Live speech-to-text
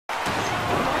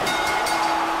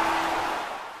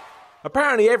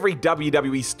Apparently every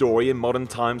WWE story in modern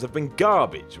times have been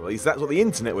garbage, or at least that's what the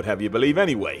internet would have you believe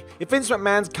anyway. If Vince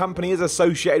McMahon's company is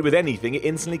associated with anything, it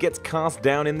instantly gets cast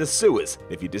down in the sewers.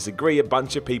 If you disagree, a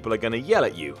bunch of people are going to yell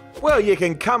at you. Well, you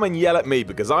can come and yell at me,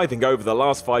 because I think over the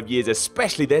last 5 years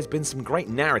especially, there's been some great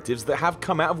narratives that have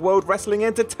come out of World Wrestling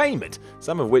Entertainment,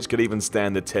 some of which could even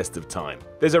stand the test of time.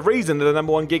 There's a reason they're the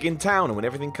 #1 gig in town, and when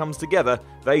everything comes together,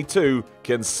 they too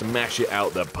can smash it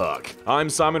out the park.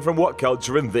 I'm Simon from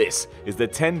WhatCulture, and this is the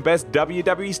 10 best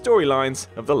WWE storylines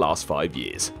of the last 5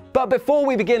 years. But before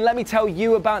we begin, let me tell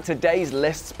you about today's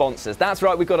list sponsors. That's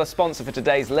right, we've got a sponsor for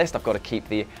today's list. I've got to keep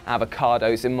the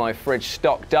avocados in my fridge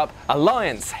stocked up.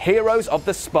 Alliance, Heroes of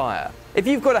the Spire. If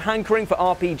you've got a hankering for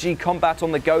RPG combat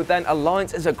on the go, then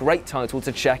Alliance is a great title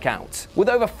to check out. With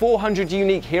over 400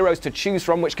 unique heroes to choose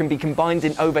from, which can be combined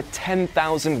in over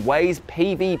 10,000 ways,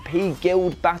 PvP,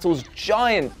 guild battles,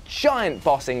 giant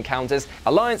boss encounters,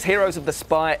 Alliance Heroes of the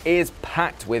Spire is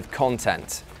packed with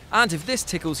content. And if this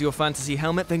tickles your fantasy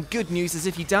helmet, then good news is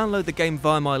if you download the game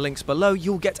via my links below,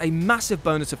 you'll get a massive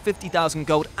bonus of 50,000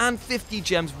 gold and 50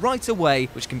 gems right away,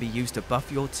 which can be used to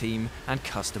buff your team and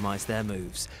customize their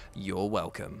moves. You're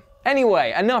welcome.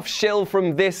 Anyway, enough shill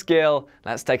from this girl.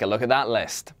 Let's take a look at that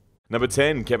list. Number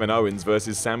 10, Kevin Owens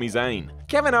vs Sami Zayn.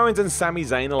 Kevin Owens and Sami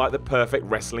Zayn are like the perfect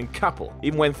wrestling couple.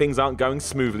 Even when things aren't going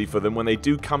smoothly for them, when they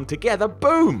do come together,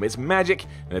 boom, it's magic,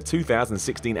 and a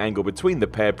 2016 angle between the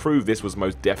pair proved this was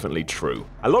most definitely true.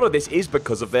 A lot of this is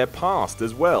because of their past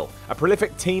as well. A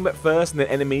prolific team at first and then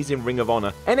enemies in Ring of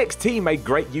Honor. NXT made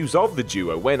great use of the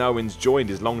duo when Owens joined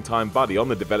his longtime buddy on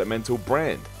the developmental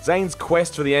brand. Zayn's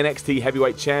quest for the NXT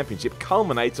Heavyweight Championship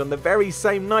culminated on the very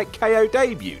same night KO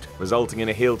debuted, resulting in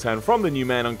a heel turn from the new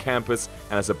man on campus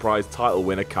and a surprise title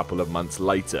win a couple of months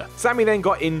later. Sami then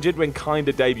got injured when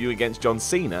kinda debuting against John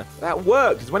Cena. That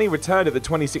worked, as when he returned at the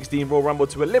 2016 Royal Rumble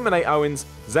to eliminate Owens,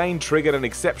 Zayn triggered an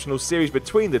exceptional series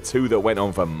between the two that went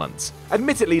on for months.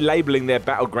 Admittedly, labeling their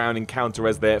battleground encounter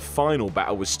as their final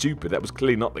battle was stupid. That was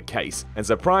clearly not the case. And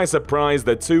surprise, surprise,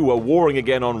 the two were warring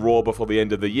again on Raw before the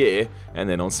end of the year, and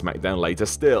then on SmackDown later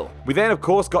still. We then of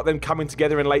course got them coming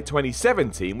together in late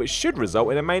 2017, which should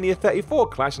result in a Mania 34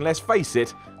 clash, and let's face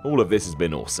it, all of this has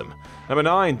been awesome. Number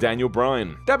 9, Daniel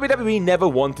Bryan. WWE never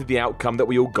wanted the outcome that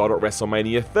we all got at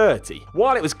WrestleMania 30.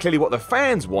 While it was clearly what the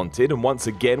fans wanted, and once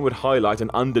again would highlight an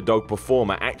underdog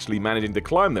performer actually managing to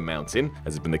climb the mountain,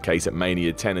 as has been the case at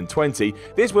Mania 10 and 20,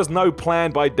 this was no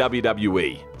plan by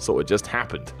WWE. Sort of just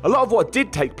happened. A lot of what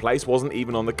did take place wasn't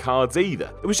even on the cards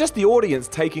either. It was just the audience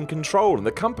taking control, and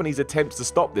the company's attempts to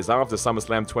stop this after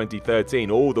SummerSlam 2013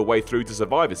 all the way through to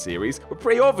Survivor Series were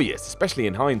pretty obvious, especially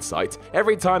in hindsight.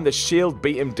 Every time the Shield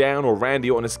beat him down or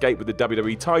Randy Orton escaped with the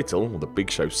WWE title, or the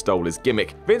Big Show stole his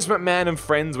gimmick, Vince McMahon and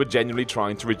friends were genuinely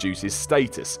trying to reduce his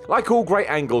status. Like all great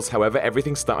angles, however,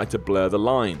 everything started to blur the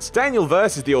lines. Daniel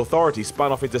versus The Authority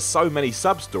spun off into so many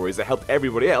sub-stories that helped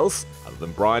everybody else, other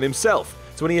than Bryan himself.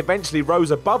 So when he eventually rose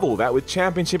above all that with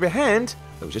championship in hand,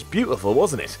 it was just beautiful,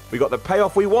 wasn't it? We got the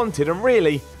payoff we wanted, and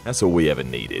really, that's all we ever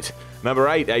needed. Number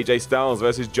 8, AJ Styles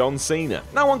vs John Cena.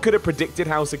 No one could have predicted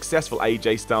how successful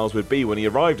AJ Styles would be when he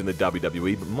arrived in the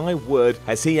WWE, but my word,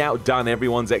 has he outdone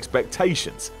everyone's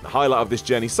expectations. The highlight of this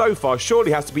journey so far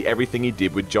surely has to be everything he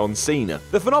did with John Cena.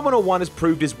 The Phenomenal One has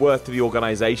proved his worth to the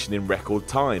organization in record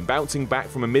time, bouncing back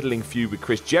from a middling feud with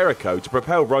Chris Jericho to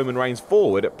propel Roman Reigns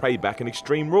forward at Payback and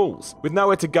Extreme Rules. With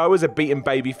nowhere to go as a beaten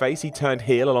babyface, he turned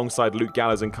heel alongside Luke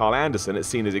Gallows and Carl Anderson at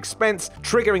Cena's expense,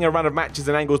 triggering a run of matches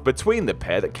and angles between the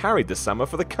pair that carried the summer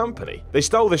for the company. They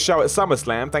stole the show at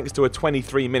SummerSlam thanks to a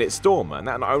 23-minute Stormer, and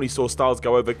that not only saw Styles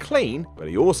go over clean, but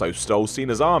he also stole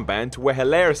Cena's armband to wear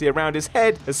hilariously around his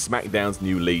head as SmackDown's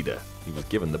new leader. He was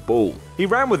given the ball. He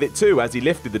ran with it too, as he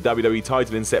lifted the WWE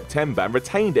title in September and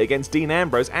retained it against Dean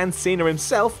Ambrose and Cena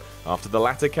himself after the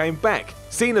latter came back.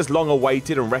 Cena's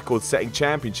long-awaited and record-setting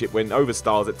championship win over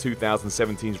Styles at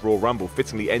 2017's Royal Rumble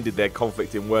fittingly ended their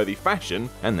conflict in worthy fashion,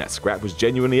 and that scrap was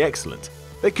genuinely excellent.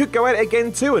 They could go at it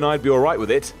again too, and I'd be alright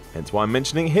with it, hence why I'm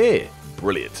mentioning it here.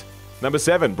 Brilliant. Number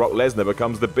 7, Brock Lesnar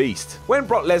becomes the Beast. When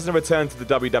Brock Lesnar returned to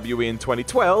the WWE in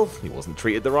 2012, he wasn't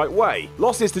treated the right way.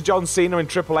 Losses to John Cena and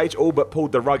Triple H all but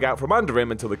pulled the rug out from under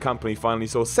him until the company finally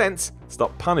saw sense,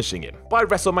 stopped punishing him. By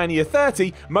WrestleMania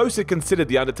 30, most had considered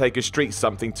The Undertaker's streak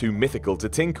something too mythical to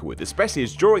tinker with, especially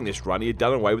as during this run he had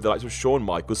done away with the likes of Shawn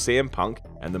Michaels, CM Punk,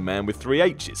 and the man with 3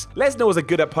 H's. Lesnar was a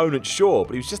good opponent, sure,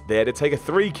 but he was just there to take a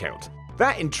 3 count.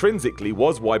 That intrinsically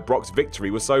was why Brock's victory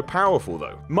was so powerful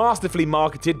though. Masterfully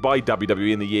marketed by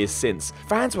WWE in the years since,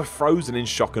 fans were frozen in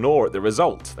shock and awe at the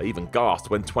result. They even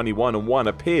gasped when 21-1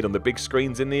 appeared on the big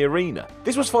screens in the arena.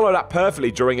 This was followed up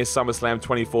perfectly during his SummerSlam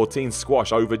 2014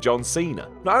 squash over John Cena.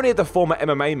 Not only had the former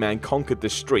MMA man conquered the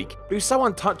streak, but he was so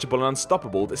untouchable and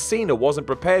unstoppable that Cena wasn't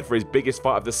prepared for his biggest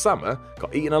fight of the summer,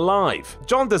 got eaten alive.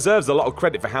 John deserves a lot of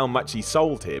credit for how much he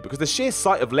sold here, because the sheer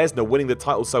sight of Lesnar winning the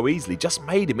title so easily just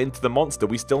made him into the monster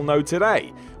we still know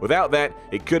today. Without that,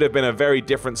 it could have been a very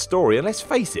different story, and let's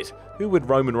face it, who would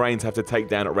Roman Reigns have to take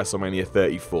down at WrestleMania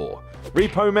 34?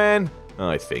 Repo Man?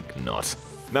 I think not.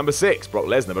 Number 6, Brock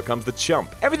Lesnar becomes the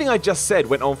chump. Everything I just said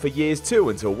went on for years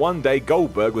too, until one day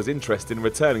Goldberg was interested in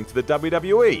returning to the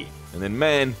WWE. And then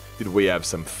man, did we have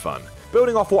some fun.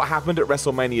 Building off what happened at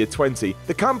WrestleMania 20,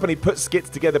 the company put skits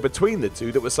together between the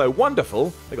two that were so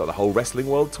wonderful, they got the whole wrestling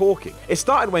world talking. It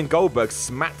started when Goldberg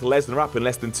smacked Lesnar up in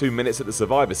less than 2 minutes at the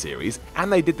Survivor Series,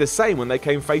 and they did the same when they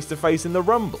came face to face in the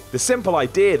Rumble. The simple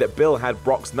idea that Bill had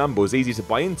Brock's number was easy to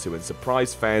buy into and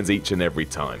surprised fans each and every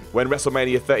time. When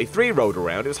WrestleMania 33 rolled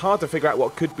around, it was hard to figure out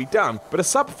what could be done, but a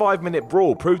sub 5-minute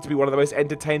brawl proved to be one of the most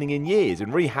entertaining in years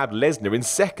and rehabbed Lesnar in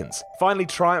seconds. Finally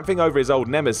triumphing over his old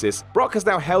nemesis, Brock has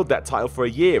now held that title for a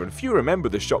year, and few remember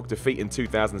the shock defeat in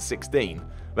 2016.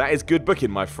 That is good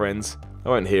booking, my friends. I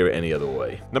won't hear it any other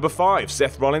way. Number 5,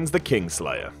 Seth Rollins, the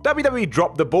Kingslayer. WWE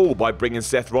dropped the ball by bringing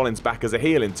Seth Rollins back as a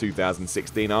heel in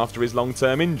 2016 after his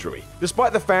long-term injury.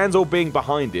 Despite the fans all being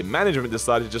behind him, management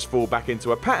decided to just fall back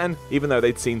into a pattern, even though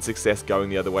they'd seen success going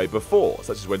the other way before,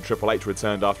 such as when Triple H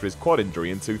returned after his quad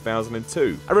injury in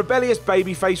 2002. A rebellious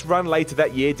babyface run later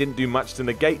that year didn't do much to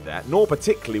negate that, nor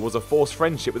particularly was a forced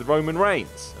friendship with Roman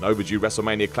Reigns. An overdue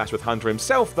WrestleMania clash with Hunter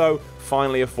himself, though,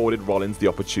 finally afforded Rollins the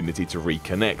opportunity to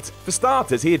reconnect. For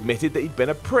starters, he admitted that he'd been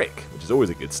a prick, which is always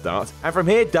a good start, and from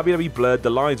here WWE blurred the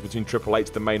lines between Triple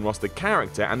H, the main roster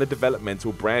character, and the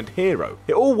developmental brand hero.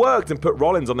 It all worked and put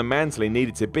Rollins on the mantle he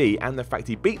needed to be, and the fact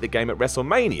he beat the game at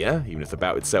WrestleMania, even if the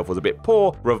bout itself was a bit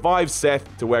poor, revived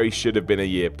Seth to where he should have been a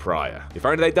year prior. If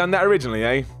only they'd done that originally,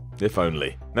 eh? If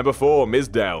only. Number 4,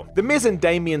 Mizdow. The Miz and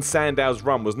Damien Sandow's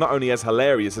run was not only as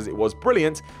hilarious as it was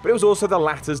brilliant, but it was also the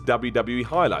latter's WWE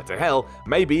highlight. Hell,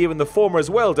 maybe even the former as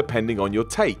well, depending on your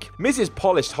take. Miz's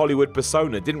polished Hollywood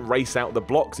persona didn't race out the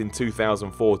blocks in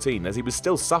 2014, as he was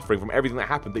still suffering from everything that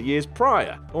happened the years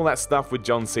prior. All that stuff with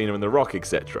John Cena and The Rock,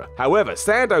 etc. However,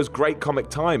 Sandow's great comic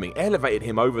timing elevated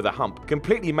him over the hump,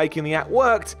 completely making the act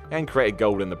worked and created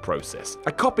gold in the process.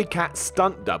 A copycat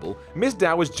stunt double,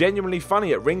 Mizdow was genuinely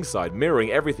funny at ringside,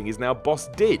 mirroring everything his now boss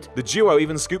did. The duo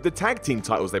even scooped the tag team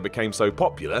titles. They became so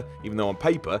popular, even though on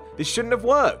paper, this shouldn't have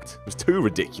worked. It was too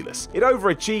ridiculous. It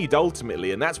overachieved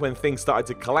ultimately, and that's when things started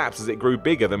to collapse as it grew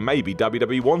bigger than maybe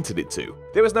WWE wanted it to.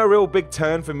 There was no real big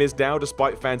turn for Mizdow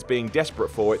despite fans being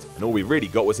desperate for it, and all we really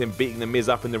got was him beating The Miz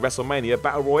up in the WrestleMania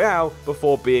Battle Royale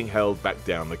before being held back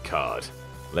down the card.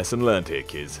 Lesson learned here,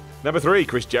 kids. Number 3,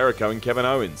 Chris Jericho and Kevin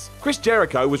Owens. Chris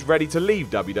Jericho was ready to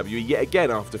leave WWE yet again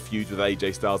after feuds with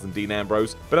AJ Styles and Dean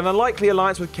Ambrose, but an unlikely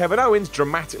alliance with Kevin Owens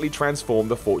dramatically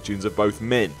transformed the fortunes of both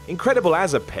men. Incredible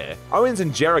as a pair, Owens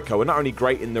and Jericho were not only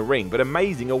great in the ring, but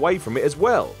amazing away from it as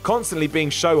well, constantly being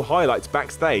show highlights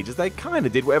backstage as they kinda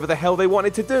did whatever the hell they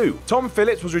wanted to do. Tom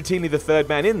Phillips was routinely the third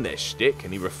man in their shtick,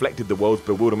 and he reflected the world's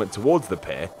bewilderment towards the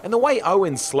pair, and the way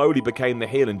Owens slowly became the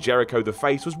heel and Jericho the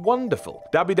face was wonderful.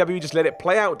 WWE just let it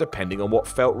play out depending on what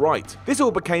felt right. This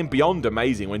all became beyond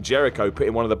amazing when Jericho put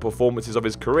in one of the performances of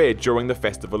his career during the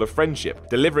Festival of Friendship,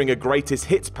 delivering a greatest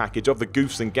hits package of the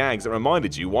goofs and gags that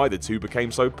reminded you why the two became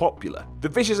so popular. The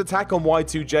vicious attack on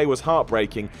Y2J was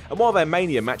heartbreaking, and while their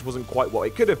Mania match wasn't quite what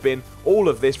it could have been, all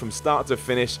of this from start to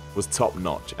finish was top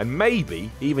notch, and maybe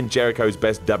even Jericho's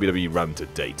best WWE run to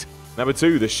date. Number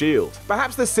 2, The Shield.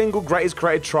 Perhaps the single greatest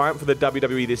creative triumph for the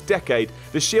WWE this decade,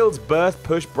 The Shield's birth,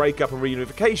 push, breakup, and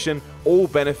reunification all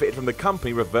benefited from the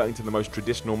company reverting to the most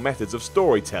traditional methods of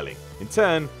storytelling. In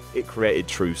turn, it created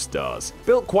true stars.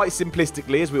 Built quite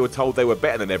simplistically as we were told they were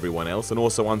better than everyone else and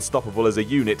also unstoppable as a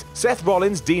unit, Seth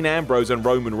Rollins, Dean Ambrose, and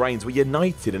Roman Reigns were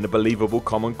united in a believable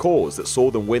common cause that saw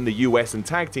them win the US and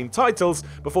tag team titles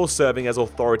before serving as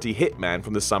authority hitman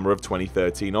from the summer of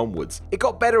 2013 onwards. It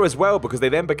got better as well because they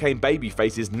then became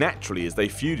babyfaces naturally as they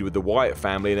feuded with the Wyatt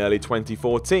family in early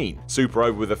 2014. Super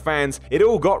over with the fans, it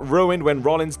all got ruined when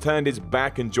Rollins turned his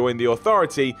back and joined the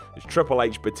authority as Triple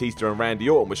H, Batista, and Randy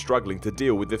Orton were struggling to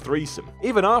deal with the threesome.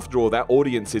 Even after all that,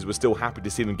 audiences were still happy to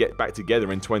see them get back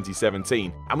together in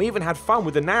 2017, and we even had fun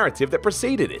with the narrative that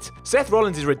preceded it. Seth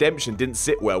Rollins' redemption didn't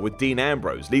sit well with Dean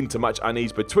Ambrose, leading to much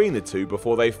unease between the two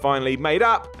before they finally made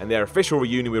up, and their official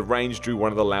reunion with Reigns drew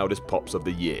one of the loudest pops of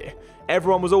the year.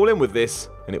 Everyone was all in with this,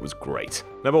 and it was great.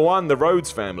 Number 1, the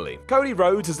Rhodes family. Cody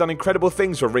Rhodes has done incredible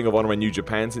things for Ring of Honor and New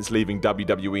Japan since leaving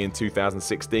WWE in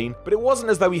 2016, but it wasn't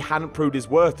as though he hadn't proved his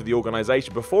worth to the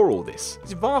organization before all this.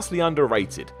 He's vastly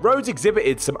underrated. Rhodes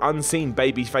exhibited some unseen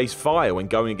babyface fire when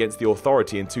going against the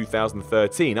Authority in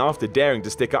 2013 after daring to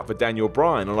stick up for Daniel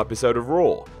Bryan on an episode of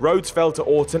Raw. Rhodes fell to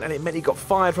Orton and it meant he got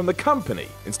fired from the company.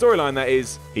 In storyline, that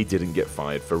is, he didn't get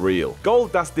fired for real.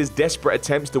 Goldust's desperate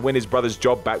attempts to win his brother's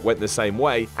job back went the same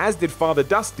way, as did Father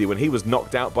Dusty when he was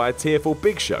knocked out by a tearful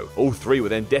Big Show. All three were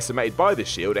then decimated by the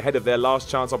Shield ahead of their last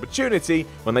chance opportunity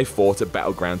when they fought at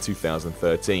Battleground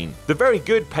 2013. The very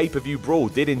good pay-per-view brawl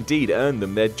did indeed earn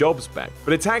them their jobs back,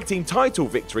 but a tag team title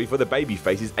victory for the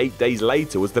babyfaces 8 days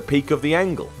later was the peak of the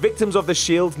angle. Victims of the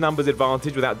Shield's numbers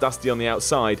advantage without Dusty on the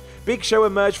outside, Big Show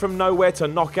emerged from nowhere to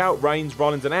knock out Reigns,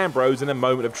 Rollins and Ambrose in a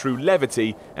moment of true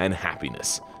levity and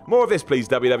happiness. More of this please,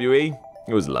 WWE.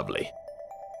 It was lovely.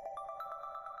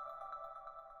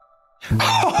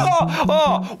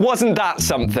 Oh, wasn't that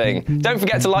something? Don't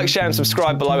forget to like, share and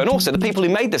subscribe below, and also the people who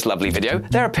made this lovely video,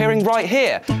 they're appearing right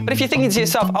here. But if you're thinking to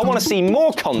yourself, I want to see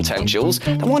more content, Jules,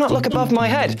 then why not look above my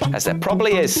head, as there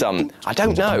probably is some. I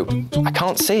don't know. I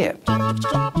can't see it.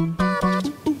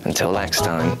 Until next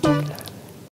time.